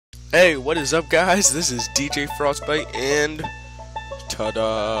Hey, what is up, guys? This is DJ Frostbite, and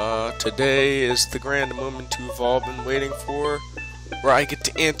ta-da! Today is the grand moment you've all been waiting for, where I get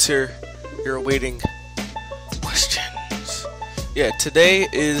to answer your awaiting questions. Yeah, today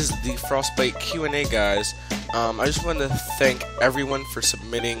is the Frostbite Q&A, guys. I just want to thank everyone for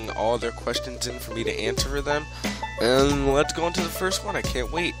submitting all their questions in for me to answer them, and let's go into the first one. I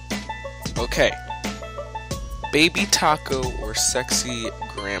can't wait. Okay. Baby taco or sexy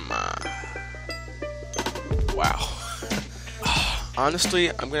grandma? Wow. Honestly,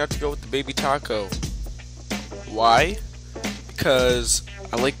 I'm gonna have to go with the baby taco. Why? Because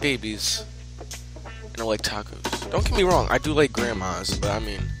I like babies and I like tacos. Don't get me wrong, I do like grandmas, but I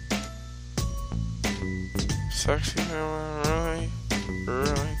mean, sexy grandma,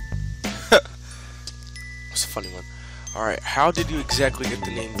 really? It's a funny one. Alright, how did you exactly get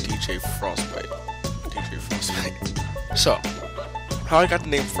the name DJ Frostbite? DJ Frostbite. So, how I got the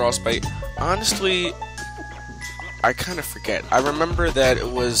name Frostbite, honestly, I kind of forget. I remember that it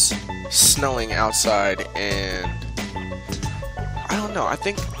was snowing outside, and I don't know, I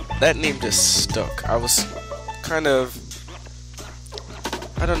think that name just stuck. I was kind of,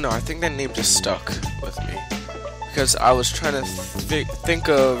 I don't know, I think that name just stuck with me, because I was trying to think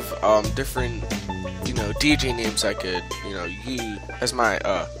of different, DJ names I could, use as my,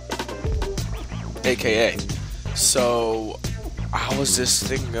 AKA. So I was just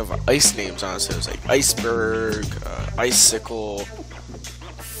thinking of ice names, honestly. It was like Iceberg, Icicle,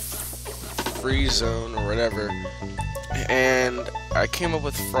 Free Zone, or whatever. And I came up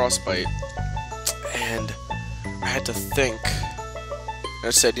with Frostbite, and I had to think. And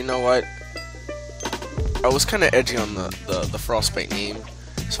I said, you know what? I was kind of edgy on the Frostbite name.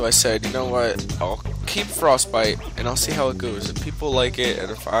 So I said, you know what? I'll keep Frostbite, and I'll see how it goes. If people like it,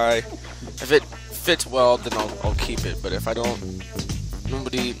 and if it fits well, then I'll keep it. But if I don't,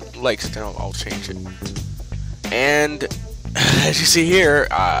 nobody likes it, then I'll change it. And as you see here,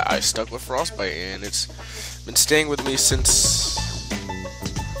 I stuck with Frostbite, and it's been staying with me since,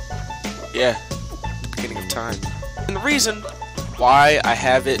 the beginning of time. And the reason why I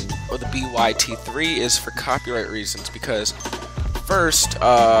have it, or the BYT3, is for copyright reasons, because first,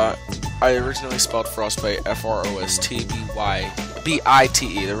 I originally spelled Frostbite Frostbite,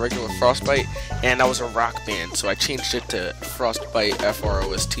 the regular Frostbite, and that was a rock band, so I changed it to Frostbite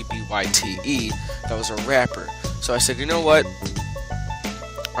Frostbite. That was a rapper. So I said, you know what?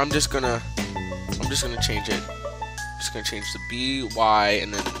 I'm just gonna change it. I'm just gonna change the BY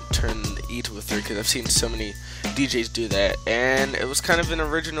and then turn the E to a 3, because I've seen so many DJs do that, and it was kind of an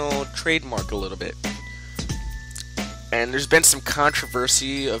original trademark a little bit. And there's been some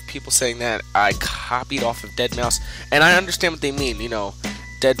controversy of people saying that I copied off of Deadmau5, and I understand what they mean.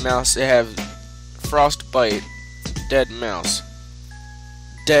 Deadmau5, they have Frostbite, Deadmau5,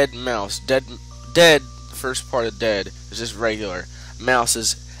 dead. The first part of dead is just regular. Mouse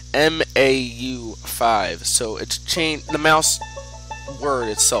is MAU5, so it's changed. The mouse word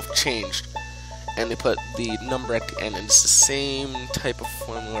itself changed, and they put the number at the end, and it's the same type of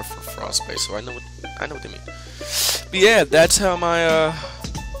formula for Frostbite. So I know what they mean. But yeah, that's how my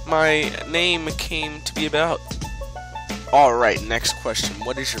name came to be about. Alright, next question.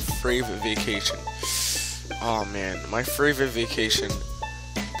 What is your favorite vacation? Oh man, my favorite vacation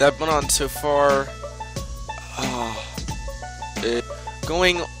that I've been on so far,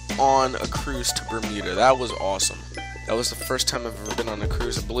 going on a cruise to Bermuda. That was awesome. That was the first time I've ever been on a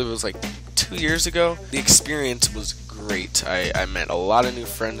cruise. I believe it was like 2 years ago. The experience was great. I met a lot of new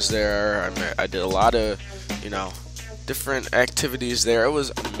friends there. I did a lot of, different activities there. It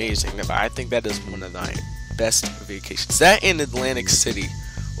was amazing. I think that is one of my best vacations. That in Atlantic City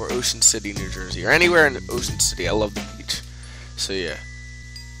or Ocean City, New Jersey, or anywhere in Ocean City. I love the beach. So yeah.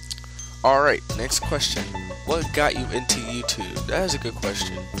 Alright, next question. What got you into YouTube? That is a good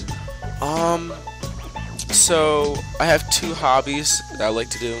question. So I have two hobbies that I like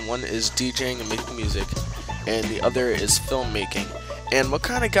to do. One is DJing and making music, and the other is filmmaking. And what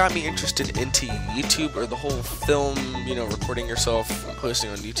kind of got me interested into YouTube, or the whole film, recording yourself and posting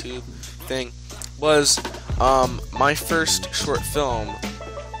on YouTube thing, was my first short film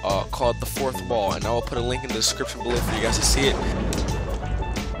called The Fourth Wall, and I will put a link in the description below for you guys to see it.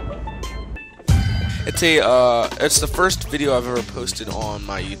 It's the first video I've ever posted on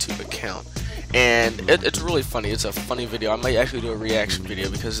my YouTube account, and it's really funny. It's a funny video. I might actually do a reaction video,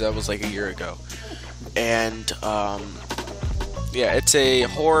 because that was like a year ago. And yeah, it's a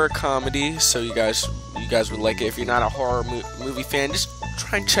horror comedy, so you guys would like it. If you're not a horror movie fan, just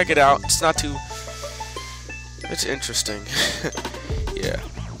try and check it out. It's interesting. Yeah.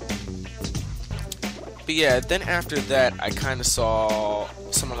 But yeah, then after that, I kind of saw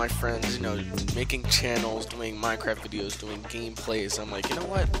some of my friends, you know, making channels, doing Minecraft videos, doing gameplays. I'm like, you know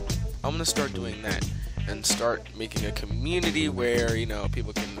what? I'm gonna start doing that and start making a community where, you know,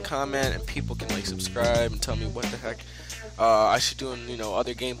 people can comment and people can like subscribe and tell me what the heck I should do in, you know,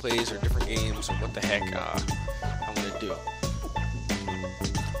 other gameplays or different games, or what the heck I'm gonna do.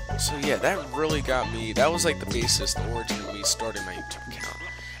 So yeah, that really got me. That was like the basis, the origin of me starting my YouTube account,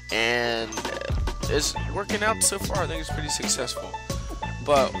 and it's working out so far. I think it's pretty successful.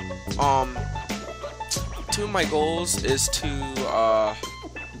 But two of my goals is to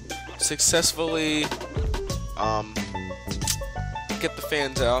successfully get the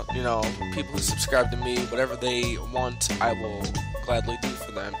fans out. You know, people who subscribe to me, whatever they want, I will gladly do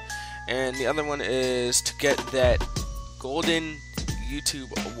for them. And the other one is to get that golden YouTube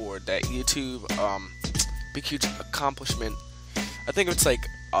award, that YouTube big huge accomplishment. I think it's like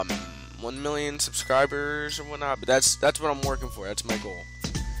 1 million subscribers or whatnot, but that's what I'm working for. That's my goal.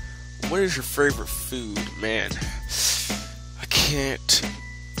 What is your favorite food? Man, I can't.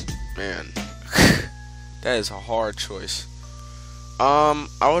 Man, that is a hard choice. I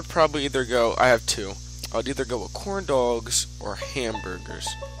would probably either go. I have two. I would either go with corn dogs or hamburgers,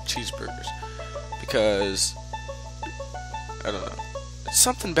 cheeseburgers, because I don't know.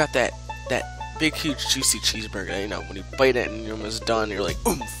 Something about that big, huge, juicy cheeseburger. You know, when you bite it and you're almost done, you're like,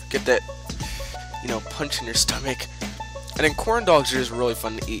 oomph, get that, you know, punch in your stomach. And then corn dogs are just really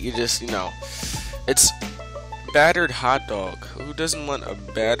fun to eat. You just, you know, it's battered hot dog. Who doesn't want a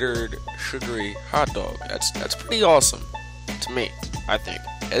battered, sugary hot dog? That's pretty awesome to me. I think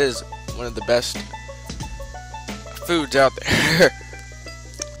it is one of the best foods out there.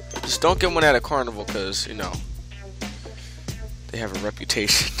 Just don't get one at a carnival, because, you know, they have a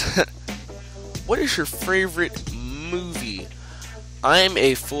reputation. What is your favorite movie? I'm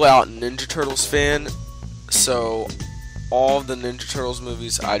a full-out Ninja Turtles fan, so all of the Ninja Turtles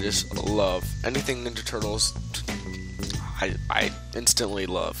movies I just love. Anything Ninja Turtles, I instantly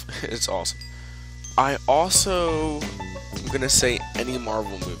love. It's awesome. I also am gonna say any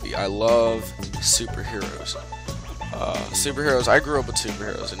Marvel movie. I love superheroes. Superheroes. I grew up with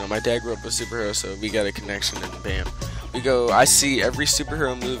superheroes. You know, my dad grew up with superheroes, so we got a connection, and bam. I see every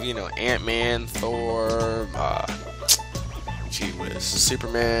superhero movie, you know, Ant-Man, Thor, gee whiz,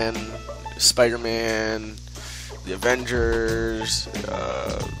 Superman, Spider-Man, the Avengers,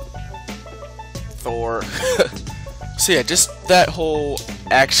 Thor. So yeah, just that whole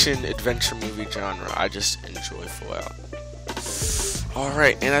action adventure movie genre, I just enjoy full out.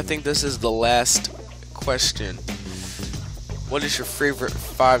 Alright, and I think this is the last question. What is your favorite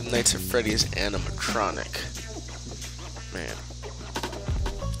Five Nights at Freddy's animatronic? Man,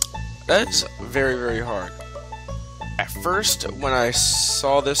 that's very, very hard. At first, when I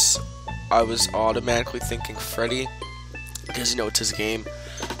saw this, I was automatically thinking Freddy, because, you know, it's his game.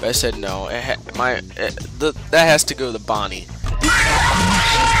 But I said no. That has to go to Bonnie,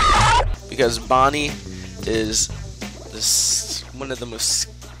 because Bonnie is one of the most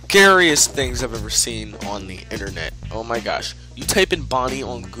scariest things I've ever seen on the internet. Oh my gosh! You type in Bonnie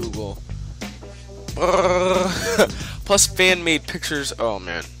on Google. Plus fan-made pictures. Oh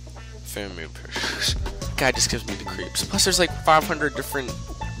man, fan-made pictures. Guy just gives me the creeps. Plus there's like 500 different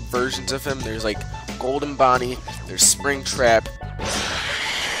versions of him. There's like Golden Bonnie, there's Springtrap,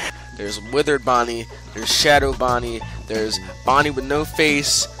 there's Withered Bonnie, there's Shadow Bonnie, there's Bonnie with no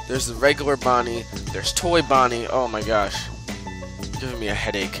face, there's the regular Bonnie, there's Toy Bonnie. Oh my gosh, giving me a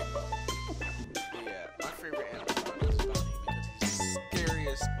headache.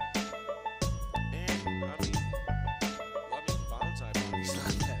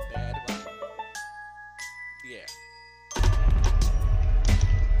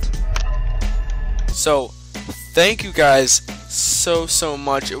 So, thank you guys so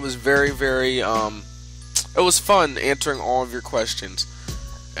much. It was very, it was fun answering all of your questions,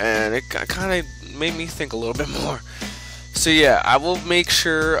 and it kind of made me think a little bit more. So yeah, I will make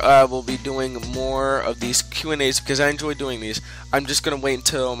sure I will be doing more of these Q&As, because I enjoy doing these. I'm just gonna wait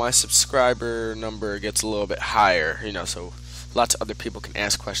until my subscriber number gets a little bit higher, you know, so lots of other people can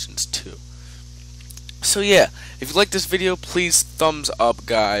ask questions too. So yeah, if you like this video, please thumbs up,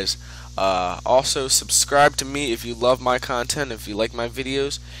 guys. Also subscribe to me if you love my content, if you like my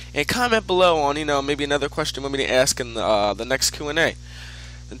videos, and comment below on, you know, maybe another question you want me to ask in the next Q&A.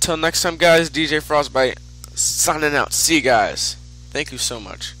 Until next time, guys, DJ Frostbite signing out. See you guys. Thank you so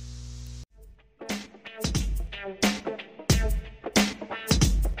much.